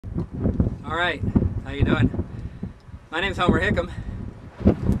All right, how you doing? My name's Homer Hickam.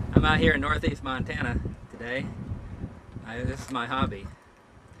 I'm out here in northeast Montana today. This is my hobby,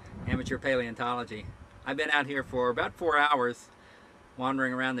 amateur paleontology. I've been out here for about 4 hours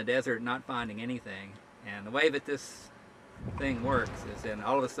wandering around the desert not finding anything. And the way that this thing works is then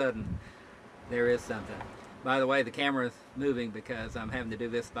all of a sudden there is something. By the way, the camera is moving because I'm having to do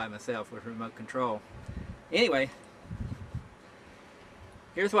this by myself with remote control. Anyway,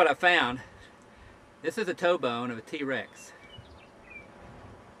 here's what I found. This is a toe bone of a T-Rex.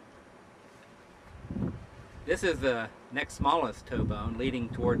 This is the next smallest toe bone leading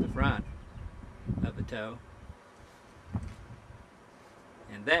toward the front of the toe.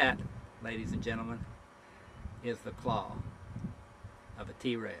 And that, ladies and gentlemen, is the claw of a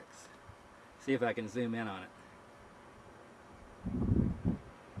T-Rex. See if I can zoom in on it.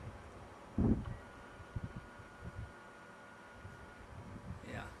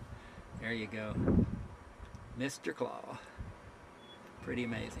 Yeah, there you go. Mr. Claw. Pretty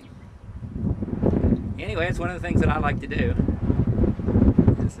amazing. Anyway, it's one of the things that I like to do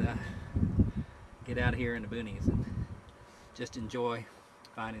is get out here in the boonies and just enjoy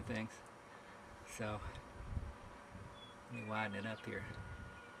finding things. So, let me widen it up here.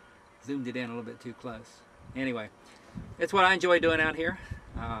 Zoomed it in a little bit too close. Anyway, it's what I enjoy doing out here.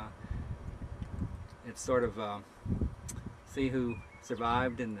 It's sort of see who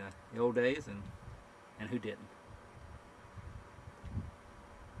survived in the old days and who didn't.